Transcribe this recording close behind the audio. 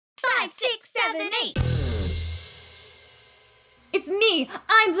5, 6, 7, 8. It's me.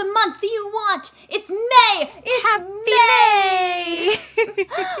 I'm the month you want. It's May. It's Happy May.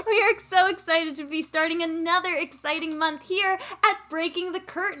 We are so excited to be starting another exciting month here at Breaking the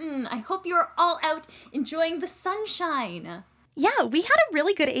Curtain. I hope you are all out enjoying the sunshine. Yeah, we had a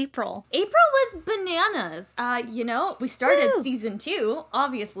really good April. April was bananas. We started season 2,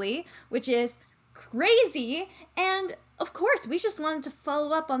 obviously, which is crazy. And of course, we just wanted to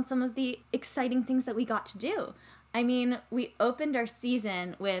follow up on some of the exciting things that we got to do. I mean, we opened our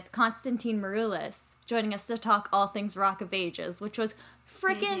season with Konstantin Maroulis joining us to talk all things Rock of Ages, which was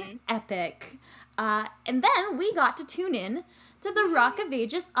freaking epic. And then we got to tune in to the Rock of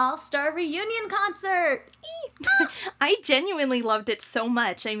Ages All-Star Reunion Concert. I genuinely loved it so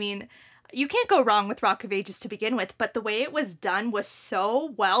much. I mean, you can't go wrong with Rock of Ages to begin with, but the way it was done was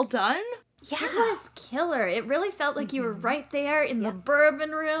so well done. Yeah. It was killer. It really felt like you were right there in the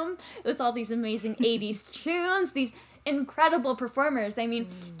Bourbon Room. It was all these amazing 80s tunes, these incredible performers. I mean,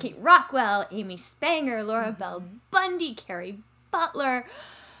 Kate Rockwell, Amy Spanger, Laura Bell Bundy, Carrie Butler,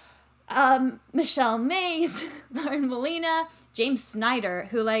 Michelle Mays, Lauren Molina, James Snyder,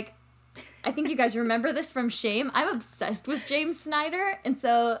 who, I think you guys remember this from Shame. I'm obsessed with James Snyder, and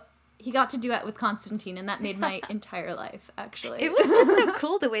so he got to duet with Konstantin, and that made my entire life, actually. It was just so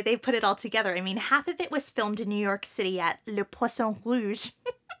cool the way they put it all together. I mean, half of it was filmed in New York City at Le Poisson Rouge.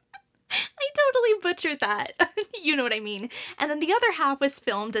 I totally butchered that. You know what I mean. And then the other half was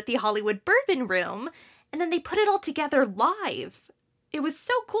filmed at the Hollywood Bourbon Room, and then they put it all together live. It was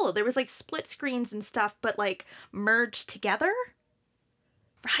so cool. There was, split screens and stuff, but, merged together.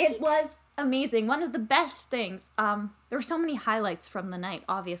 Right? It was amazing. One of the best things, there were so many highlights from the night,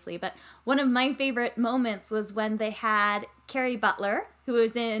 obviously, but one of my favorite moments was when they had Carrie Butler, who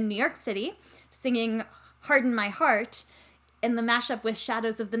was in New York City, singing Harden My Heart in the mashup with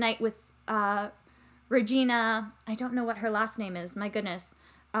Shadows of the Night with Regina, I don't know what her last name is, my goodness,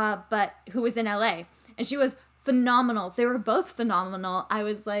 but who was in LA. And she was phenomenal. They were both phenomenal. I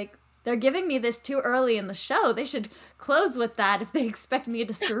was like, they're giving me this too early in the show. They should close with that if they expect me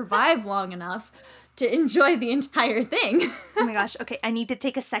to survive long enough to enjoy the entire thing. Oh my gosh. Okay, I need to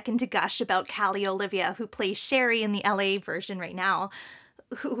take a second to gush about Callie Olivia, who plays Sherry in the LA version right now,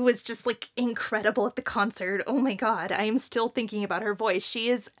 who was just, incredible at the concert. Oh my god, I am still thinking about her voice. She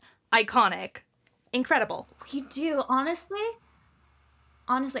is iconic. Incredible. We do, honestly,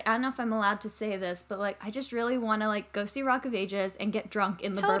 I don't know if I'm allowed to say this, but, I just really want to, go see Rock of Ages and get drunk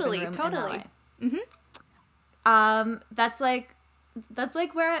in the Bourbon Room in LA. That's where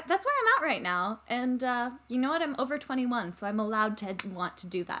I'm at right now. And, you know what? I'm over 21, so I'm allowed to want to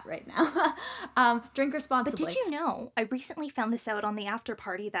do that right now. Drink responsibly. But did you know, I recently found this out on the after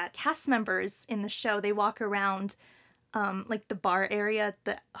party, that cast members in the show, they walk around the bar area at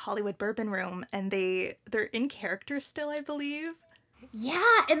the Hollywood Bourbon Room, and they're in character still, I believe.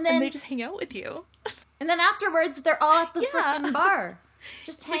 Yeah, and then... And they just hang out with you. And then afterwards, they're all at the frickin' bar.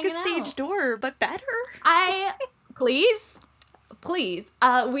 Just hanging out. It's like a stage door, but better. Please,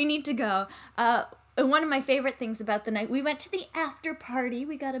 we need to go. One of my favorite things about the night, we went to the after party.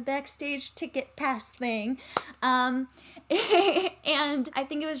 We got a backstage ticket pass thing. And I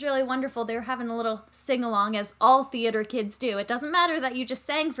think it was really wonderful. They were having a little sing-along, as all theater kids do. It doesn't matter that you just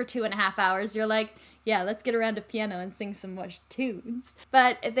sang for 2.5 hours. You're like, yeah, let's get around a piano and sing some more tunes.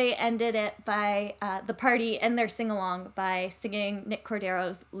 But they ended it by the party and their sing-along by singing Nick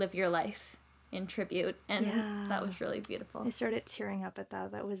Cordero's Live Your Life in tribute, and that was really beautiful. I started tearing up at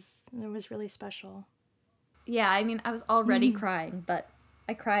that. It was really special. Yeah, I mean, I was already crying, but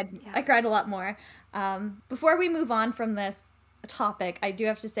I cried a lot more. Before we move on from this topic, I do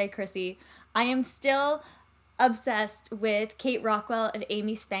have to say, Chrissy, I am still obsessed with Kate Rockwell and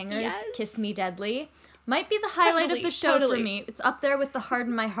Amy Spanger's Kiss Me Deadly. Might be the highlight of the show for me. It's up there with the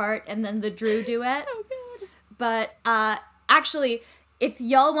Harden My Heart and then the Drew duet. So good. But actually, if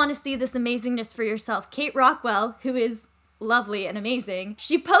y'all want to see this amazingness for yourself, Kate Rockwell, who is lovely and amazing,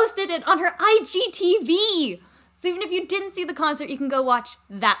 she posted it on her IGTV. So even if you didn't see the concert, you can go watch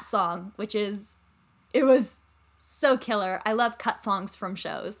that song, it was so killer. I love cut songs from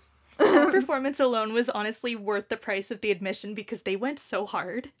shows. That performance alone was honestly worth the price of the admission because they went so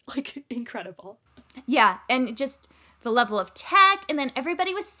hard. Incredible. Yeah, and just the level of tech, and then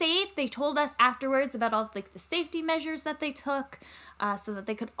everybody was safe. They told us afterwards about all the safety measures that they took so that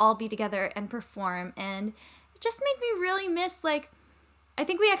they could all be together and perform, and it just made me really miss, I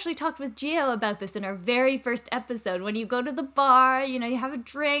think we actually talked with Gio about this in our very first episode. When you go to the bar, you have a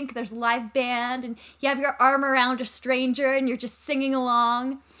drink, there's a live band, and you have your arm around a stranger, and you're just singing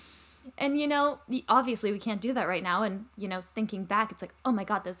along. And, obviously we can't do that right now. And, thinking back, it's like, oh my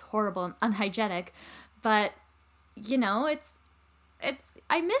God, that's horrible and unhygienic. But,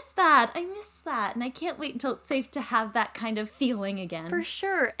 I miss that. I miss that. And I can't wait until it's safe to have that kind of feeling again. For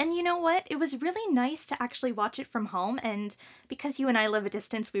sure. And you know what? It was really nice to actually watch it from home. And because you and I live a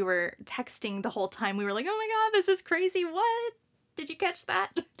distance, we were texting the whole time. We were like, oh my God, this is crazy. What? Did you catch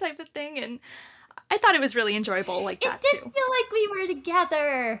that? Type of thing. And I thought it was really enjoyable like that, too. It did too. feel like we were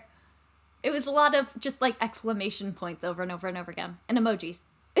together. It was a lot of just like exclamation points over and over and over again. And emojis.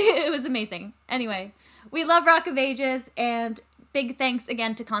 It was amazing. Anyway, we love Rock of Ages, and big thanks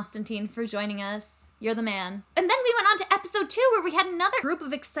again to Constantine for joining us. You're the man. And then we went on to episode 2, where we had another group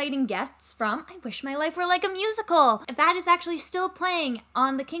of exciting guests from I Wish My Life Were Like a Musical. That is actually still playing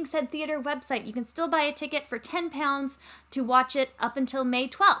on the King's Head Theatre website. You can still buy a ticket for £10 to watch it up until May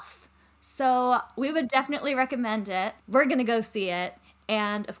 12th. So we would definitely recommend it. We're gonna go see it.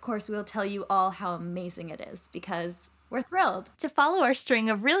 And of course, we'll tell you all how amazing it is, because we're thrilled. To follow our string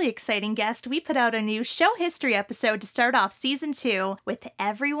of really exciting guests, we put out a new show history episode to start off season 2 with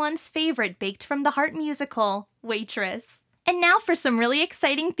everyone's favorite Baked from the Heart musical, Waitress. And now for some really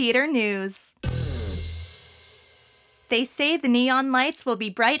exciting theater news. They say the neon lights will be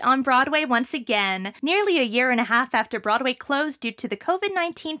bright on Broadway once again. Nearly a year and a half after Broadway closed due to the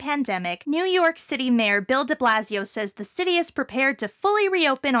COVID-19 pandemic, New York City Mayor Bill de Blasio says the city is prepared to fully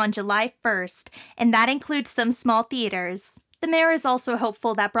reopen on July 1st, and that includes some small theaters. The mayor is also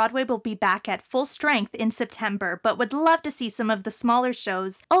hopeful that Broadway will be back at full strength in September, but would love to see some of the smaller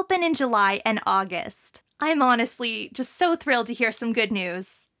shows open in July and August. I'm honestly just so thrilled to hear some good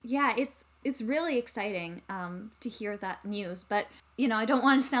news. Yeah, it's really exciting to hear that news. But, I don't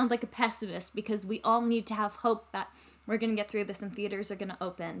want to sound like a pessimist, because we all need to have hope that we're going to get through this and theaters are going to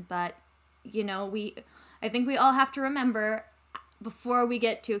open. But, I think we all have to remember, before we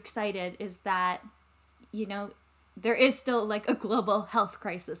get too excited, is that, there is still like a global health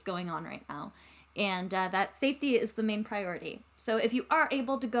crisis going on right now. And that safety is the main priority. So if you are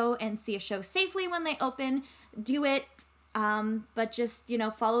able to go and see a show safely when they open, do it. But just,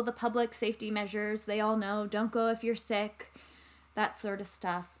 follow the public safety measures. They all know, don't go if you're sick, that sort of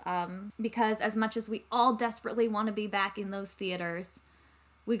stuff. Because as much as we all desperately want to be back in those theaters,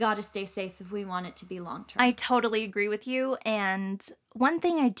 we got to stay safe if we want it to be long-term. I totally agree with you. And one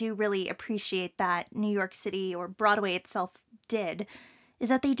thing I do really appreciate that New York City, or Broadway itself, did is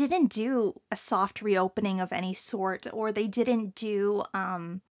that they didn't do a soft reopening of any sort, or they didn't do,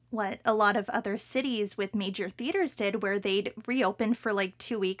 what a lot of other cities with major theaters did, where they'd reopen for like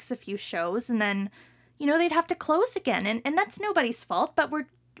 2 weeks, a few shows, and then, they'd have to close again. And that's nobody's fault, but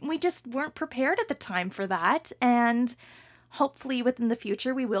we just weren't prepared at the time for that. And hopefully within the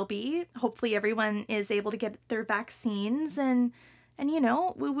future we will be. Hopefully everyone is able to get their vaccines, and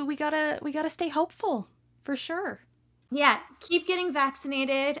we gotta stay hopeful, for sure. Yeah, keep getting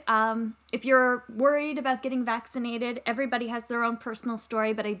vaccinated. If you're worried about getting vaccinated, everybody has their own personal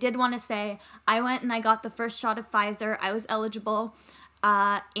story, but I did want to say I went and I got the first shot of Pfizer. I was eligible,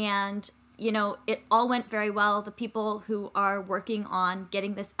 and, it all went very well. The people who are working on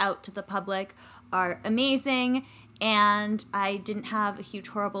getting this out to the public are amazing, and I didn't have a huge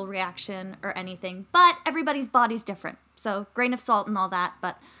horrible reaction or anything, but everybody's body's different, so grain of salt and all that,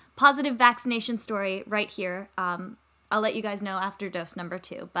 but positive vaccination story right here. I'll let you guys know after dose number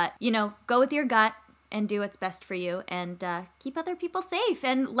 2. But, go with your gut and do what's best for you, and keep other people safe.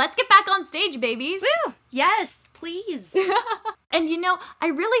 And let's get back on stage, babies. Woo! Yes, please. And, I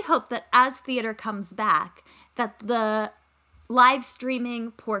really hope that as theater comes back, that the live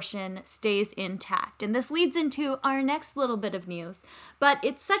streaming portion stays intact. And this leads into our next little bit of news. But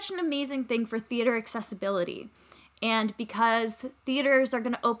it's such an amazing thing for theater accessibility. And because theaters are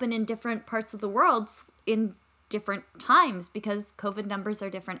going to open in different parts of the world in different times, because COVID numbers are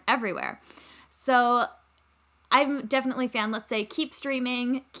different everywhere. So I'm definitely a fan. Let's say keep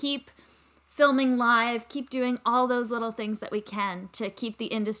streaming, keep filming live, keep doing all those little things that we can to keep the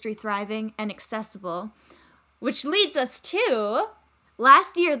industry thriving and accessible. Which leads us to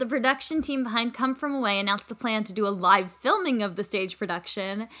last year, the production team behind Come From Away announced a plan to do a live filming of the stage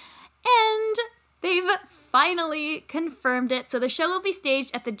production, and they've finally confirmed it. So the show will be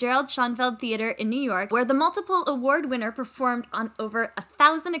staged at the Gerald Schoenfeld Theater in New York, where the multiple award winner performed on over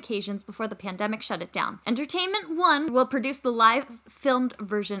 1,000 occasions before the pandemic shut it down. Entertainment One will produce the live filmed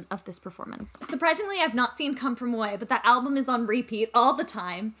version of this performance. Surprisingly, I've not seen Come From Away, but that album is on repeat all the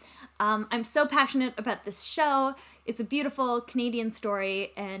time. I'm so passionate about this show. It's a beautiful Canadian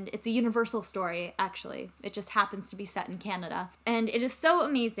story, and it's a universal story, actually. It just happens to be set in Canada. And it is so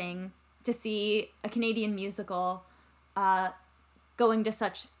amazing to see a Canadian musical going to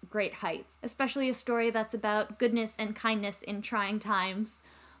such great heights, especially a story that's about goodness and kindness in trying times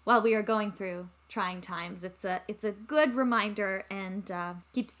while we are going through trying times. It's a good reminder, and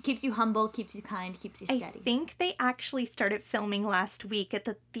keeps you humble, keeps you kind, keeps you steady. I think they actually started filming last week at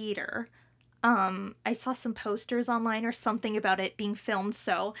the theater. I saw some posters online or something about it being filmed,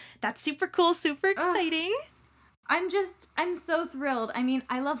 so that's super cool, super exciting. I'm so thrilled. I mean,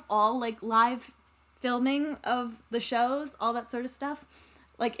 I love all like live filming of the shows, all that sort of stuff.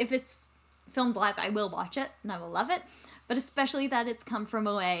 Like if it's filmed live, I will watch it and I will love it. But especially that it's come from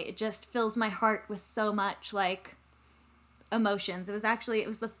away, it just fills my heart with so much like emotions.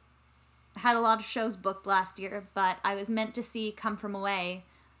 Had a lot of shows booked last year, but I was meant to see Come From Away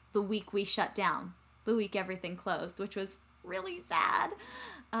the week we shut down, the week everything closed, which was really sad.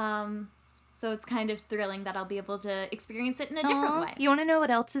 So it's kind of thrilling that I'll be able to experience it in a different way. You want to know what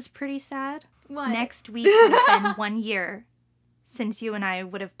else is pretty sad? What? Next week would have been 1 year since you and I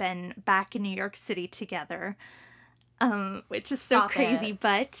would have been back in New York City together, which is so Stop crazy. it.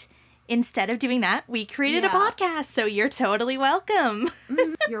 But instead of doing that, we created a podcast, so you're totally welcome.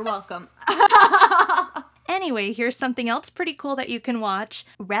 You're welcome. Anyway, here's something else pretty cool that you can watch.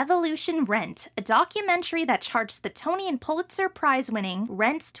 Revolution Rent, a documentary that charts the Tony and Pulitzer Prize-winning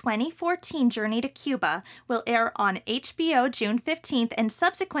Rent's 2014 journey to Cuba, will air on HBO June 15th and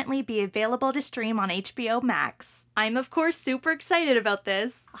subsequently be available to stream on HBO Max. I'm, of course, super excited about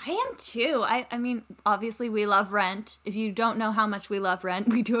this. I am too. I mean, obviously we love Rent. If you don't know how much we love Rent,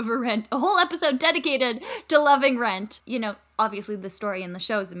 we do have a whole episode dedicated to loving Rent. You know, obviously the story in the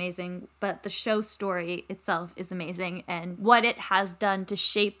show is amazing, but the show story itself is amazing, and what it has done to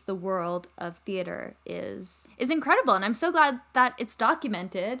shape the world of theater is incredible, and I'm so glad that it's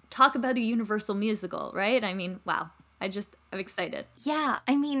documented. Talk about a universal musical, right? I mean, wow. I'm excited. Yeah,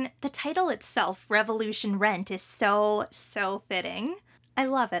 I mean, the title itself, Revolution Rent, is so fitting. I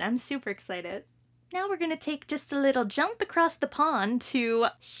love it. I'm super excited. Now we're going to take just a little jump across the pond to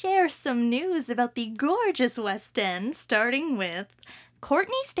share some news about the gorgeous West End, starting with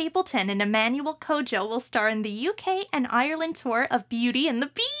Courtney Stapleton and Emmanuel Kojo will star in the UK and Ireland tour of Beauty and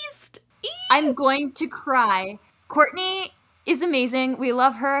the Beast. I'm going to cry. Courtney is amazing. We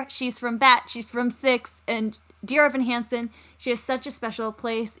love her. She's from BAT. She's from Six. And dear Evan Hansen, she has such a special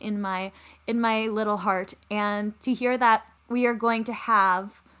place in my little heart. And to hear that we are going to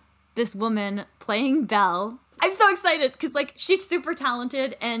have this woman playing Belle, I'm so excited because like she's super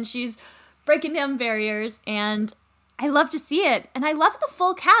talented and she's breaking down barriers, and I love to see it. And I love the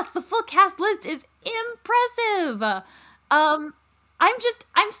full cast. The full cast list is impressive.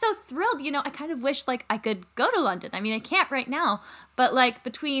 I'm so thrilled. You know, I kind of wish like I could go to London. I mean, I can't right now, but like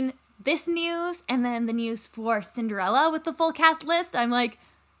between this news and then the news for Cinderella with the full cast list, I'm like,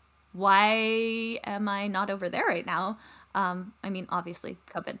 why am I not over there right now? I mean, obviously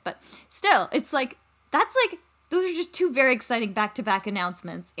COVID, but still, it's like, those are just two very exciting back-to-back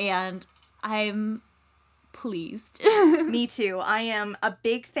announcements, and I'm pleased. Me too. I am a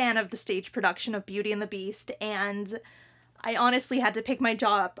big fan of the stage production of Beauty and the Beast, and I honestly had to pick my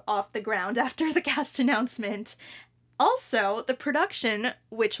jaw up off the ground after the cast announcement. Also, the production,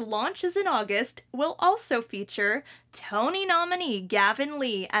 which launches in August, will also feature Tony nominee Gavin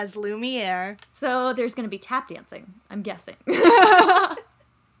Lee as Lumiere. So there's going to be tap dancing, I'm guessing.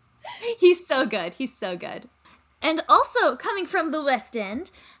 He's so good. He's so good. And also, coming from the West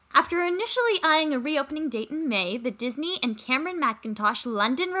End, after initially eyeing a reopening date in May, the Disney and Cameron McIntosh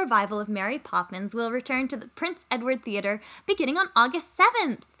London revival of Mary Poppins will return to the Prince Edward Theatre beginning on August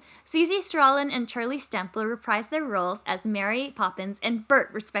 7th. CZ Strallen and Charlie Stemp will reprise their roles as Mary Poppins and Bert,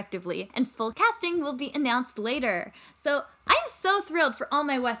 respectively, and full casting will be announced later. So I'm so thrilled for all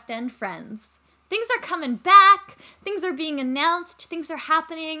my West End friends. Things are coming back, things are being announced, things are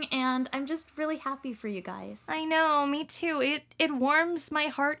happening, and I'm just really happy for you guys. I know, me too. It warms my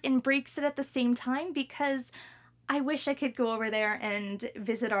heart and breaks it at the same time because I wish I could go over there and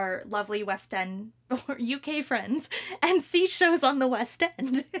visit our lovely West End or UK friends and see shows on the West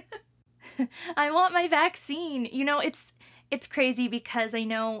End. I want my vaccine. You know, it's crazy because I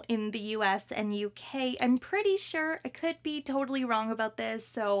know in the US and UK, I'm pretty sure, I could be totally wrong about this,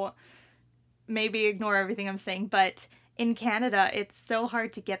 so maybe ignore everything I'm saying, but in Canada, it's so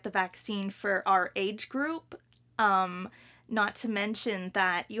hard to get the vaccine for our age group. Not to mention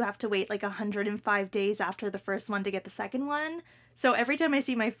that you have to wait like 105 days after the first one to get the second one. So every time I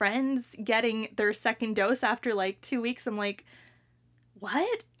see my friends getting their second dose after like 2 weeks, I'm like,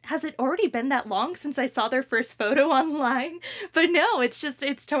 what? Has it already been that long since I saw their first photo online? But no, it's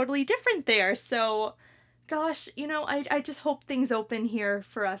totally different there. So, gosh, you know, I just hope things open here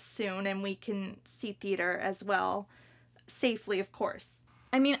for us soon and we can see theater as well. safely, of course.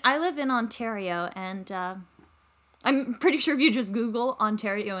 I mean, I live in Ontario, and I'm pretty sure if you just Google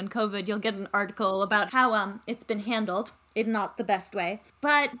Ontario and COVID, you'll get an article about how it's been handled in not the best way.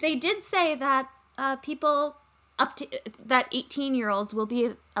 But they did say that people up to that 18-year-olds will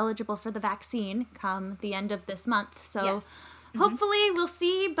be eligible for the vaccine come the end of this month. So Yes. hopefully we'll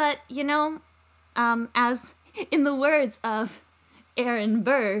see. But, you know, as in the words of Aaron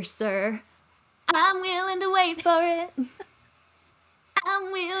Burr, sir, I'm willing to wait for it.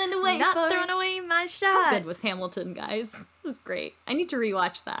 I'm willing to wait Not for throwing it. away my How shot. good was Hamilton, guys? It was great. I need to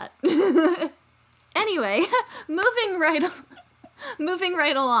rewatch that. Anyway, moving right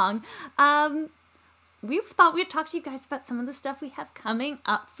along. We thought we'd talk to you guys about some of the stuff we have coming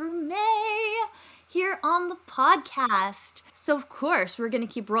up for May here on the podcast. So, of course, we're going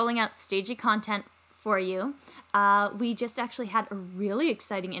to keep rolling out stagey content for you. We just actually had a really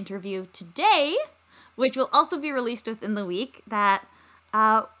exciting interview today, which will also be released within the week, that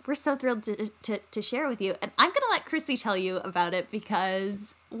we're so thrilled to share with you. And I'm going to let Chrissy tell you about it,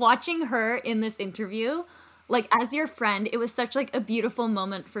 because watching her in this interview, like, as your friend, it was such like a beautiful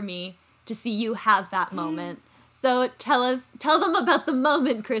moment for me to see you have that moment. So tell them about the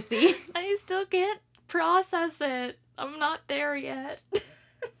moment, Chrissy. I still can't process it. I'm not there yet.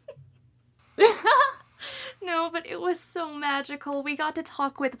 No, but it was so magical. We got to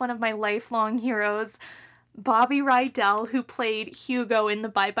talk with one of my lifelong heroes, Bobby Rydell, who played Hugo in the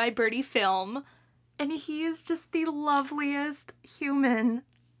Bye Bye Birdie film. And he is just the loveliest human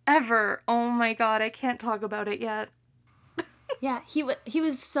ever. Oh my god, I can't talk about it yet. Yeah, he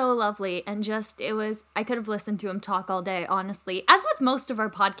was so lovely, and just, I could have listened to him talk all day, honestly, as with most of our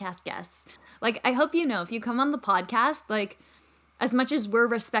podcast guests. Like, I hope you know, if you come on the podcast, like, as much as we're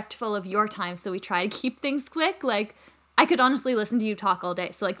respectful of your time, so we try to keep things quick, like, I could honestly listen to you talk all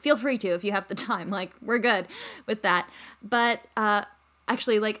day. So, like, feel free to if you have the time. Like, we're good with that. But,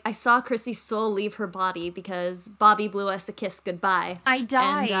 actually, like, I saw Chrissy's soul leave her body because Bobby blew us a kiss goodbye. I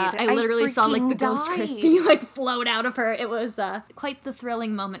died. And I literally saw, like, the freaking ghost died. Christy, like, float out of her. It was quite the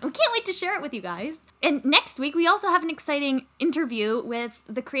thrilling moment. We can't wait to share it with you guys. And next week, we also have an exciting interview with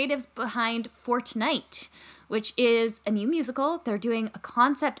the creatives behind For Tonight, which is a new musical. They're doing a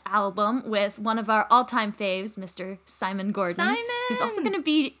concept album with one of our all-time faves, Mr. Simon Gordon, who's also going to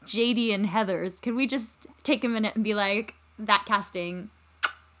be JD and Heathers. Can we just take a minute and be like, that casting,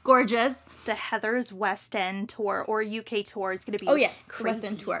 gorgeous. The Heathers West End tour, or UK tour, is going to be Oh yes, the crazy. West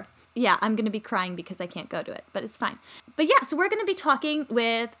End tour. Yeah, I'm going to be crying because I can't go to it, but it's fine. But yeah, so we're going to be talking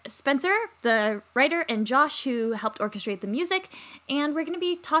with Spencer, the writer, and Josh, who helped orchestrate the music, and we're going to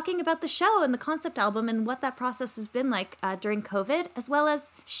be talking about the show and the concept album and what that process has been like during COVID, as well as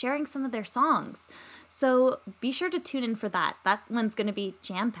sharing some of their songs. So be sure to tune in for that. That one's going to be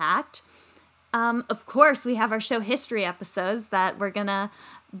jam-packed. Of course, we have our show history episodes that we're going to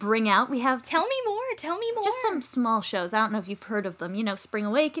bring out. We have Tell me more. just some small shows. I don't know if you've heard of them. You know, Spring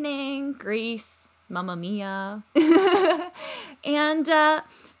Awakening, Grease, Mamma Mia. And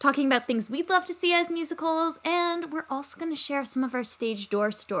talking about things we'd love to see as musicals. And we're also going to share some of our stage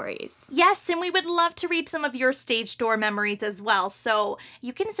door stories. Yes, and we would love to read some of your stage door memories as well. So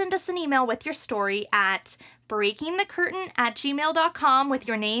you can send us an email with your story at breakingthecurtain@gmail.com with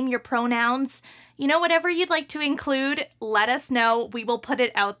your name, your pronouns, you know, whatever you'd like to include. Let us know. We will put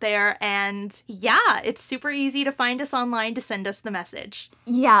it out there. And yeah, it's super easy to find us online to send us the message.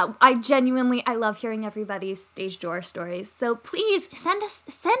 Yeah, I love hearing everybody's stage door stories. So please send us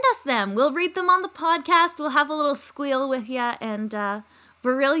them. We'll read them on the podcast. We'll have a little squeal with you, and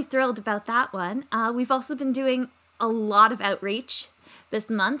we're really thrilled about that one. We've also been doing a lot of outreach this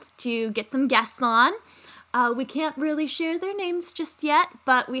month to get some guests on. We can't really share their names just yet,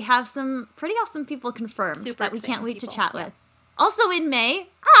 but we have some pretty awesome people confirmed Super that we can't exciting wait to people, chat yeah. with. Also in May,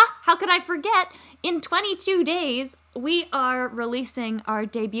 how could I forget? In 22 days, we are releasing our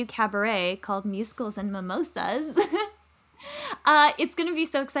debut cabaret called Musicals and Mimosas. It's going to be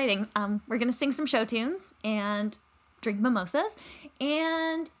so exciting. We're going to sing some show tunes and drink mimosas,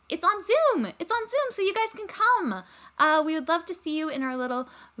 and it's on Zoom. So you guys can come. We would love to see you in our little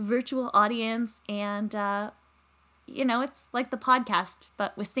virtual audience, and you know, it's like the podcast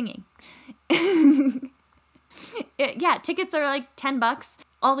but with singing. Yeah, tickets are like $10.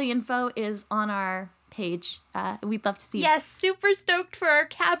 All the info is on our page. We'd love to see you. Yes, super stoked for our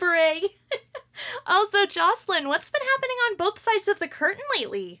cabaret. Also, Jocelyn, what's been happening on both sides of the curtain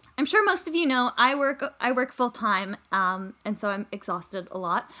lately? I'm sure most of you know I work full time, and so I'm exhausted a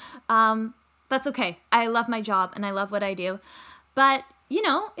lot. That's okay. I love my job and I love what I do, but you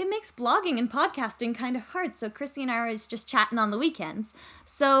know, it makes blogging and podcasting kind of hard. So Chrissy and I are always just chatting on the weekends.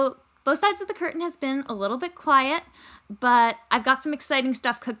 So Both Sides of the Curtain has been a little bit quiet, but I've got some exciting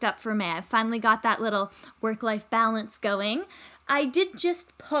stuff cooked up for May. I've finally got that little work-life balance going. I did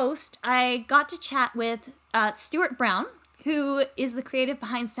just post, I got to chat with Stuart Brown, who is the creative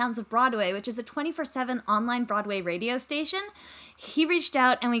behind Sounds of Broadway, which is a 24/7 online Broadway radio station. He reached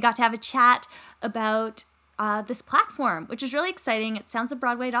out and we got to have a chat about this platform, which is really exciting. It's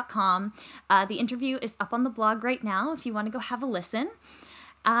soundsofbroadway.com. The interview is up on the blog right now if you want to go have a listen.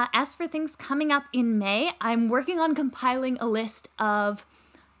 As for things coming up in May, I'm working on compiling a list of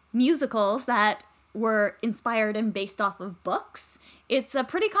musicals that were inspired and based off of books. It's a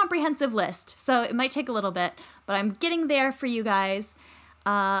pretty comprehensive list, so it might take a little bit, but I'm getting there for you guys.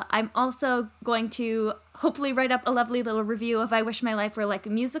 I'm also going to hopefully write up a lovely little review of I Wish My Life Were Like a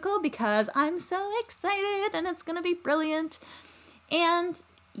Musical because I'm so excited and it's going to be brilliant. And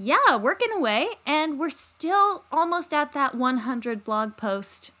yeah, working away, and we're still almost at that 100 blog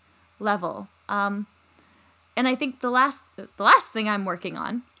post level. And I think the last thing I'm working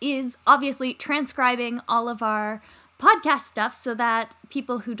on is obviously transcribing all of our podcast stuff so that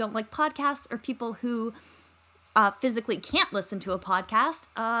people who don't like podcasts or people who physically can't listen to a podcast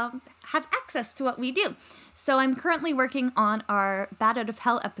have access to what we do. So I'm currently working on our Bat Out of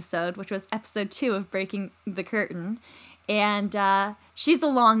Hell episode, which was episode 2 of Breaking the Curtain. And she's a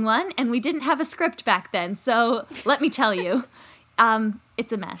long one, and we didn't have a script back then, so let me tell you,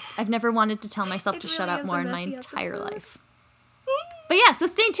 it's a mess. I've never wanted to tell myself to shut up more in my entire life. But yeah, so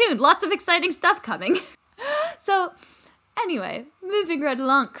stay tuned. Lots of exciting stuff coming. So anyway, moving right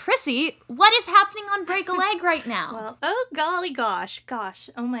along. Chrissy, what is happening on Break a Leg right now? Well, oh golly gosh,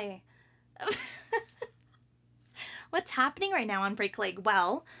 oh my. What's happening right now on Break a Leg?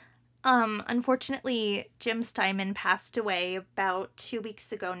 Well, unfortunately, Jim Steinman passed away about 2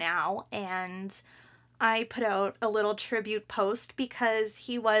 weeks ago now, and I put out a little tribute post because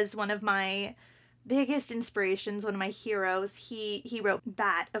he was one of my biggest inspirations, one of my heroes. He wrote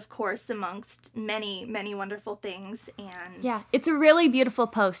Bat, of course, amongst many, many wonderful things, and... Yeah, it's a really beautiful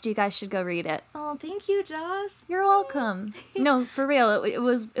post. You guys should go read it. Oh, thank you, Joss. You're welcome. No, for real, it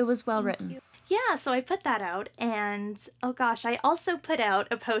was well written. Yeah, so I put that out, and oh gosh, I also put out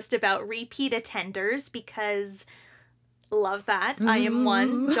a post about repeat attenders because love that. I am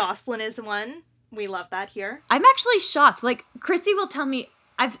one. Jocelyn is one. We love that here. I'm actually shocked. Like, Chrissy will tell me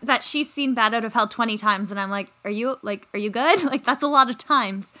that she's seen Bat Out of Hell 20 times, and I'm like, are you good? Like, that's a lot of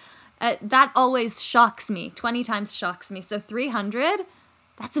times. That always shocks me. 20 times shocks me. So 300,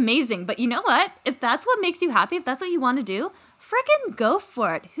 that's amazing. But you know what? If that's what makes you happy, if that's what you want to do, frickin' go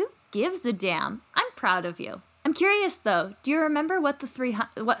for it. Who gives a damn? I'm proud of you. I'm curious though. Do you remember what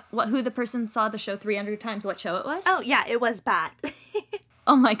who the person saw the show 300 times? What show it was? Oh yeah, it was Bat.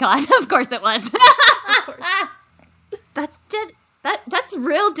 Oh my god! Of course it was. Of course. That's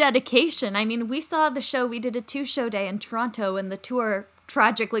real dedication. I mean, we saw the show. We did a 2-show day in Toronto, and the tour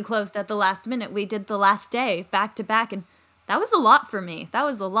tragically closed at the last minute. We did the last day back to back, and that was a lot for me. That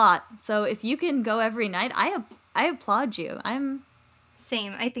was a lot. So if you can go every night, I applaud you.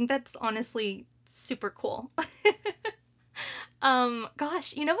 Same. I think that's honestly super cool.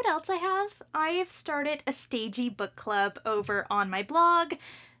 Gosh, you know what else I have? I have started a stagey book club over on my blog.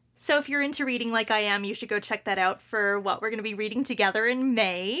 So if you're into reading like I am, you should go check that out for what we're going to be reading together in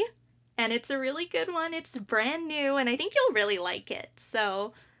May. And it's a really good one. It's brand new, and I think you'll really like it.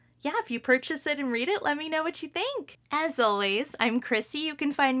 So yeah, if you purchase it and read it, let me know what you think. As always, I'm Chrissy. You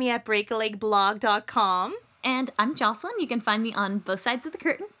can find me at breakalegblog.com. And I'm Jocelyn. You can find me on both sides of the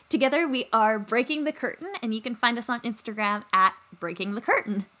curtain. Together we are Breaking the Curtain, and you can find us on Instagram at Breaking the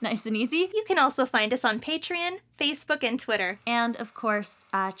Curtain. Nice and easy. You can also find us on Patreon, Facebook, and Twitter. And of course,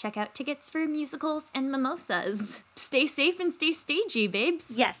 check out tickets for musicals and mimosas. Stay safe and stay stagey,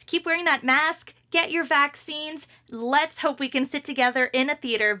 babes. Yes, keep wearing that mask, get your vaccines. Let's hope we can sit together in a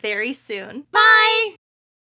theater very soon. Bye!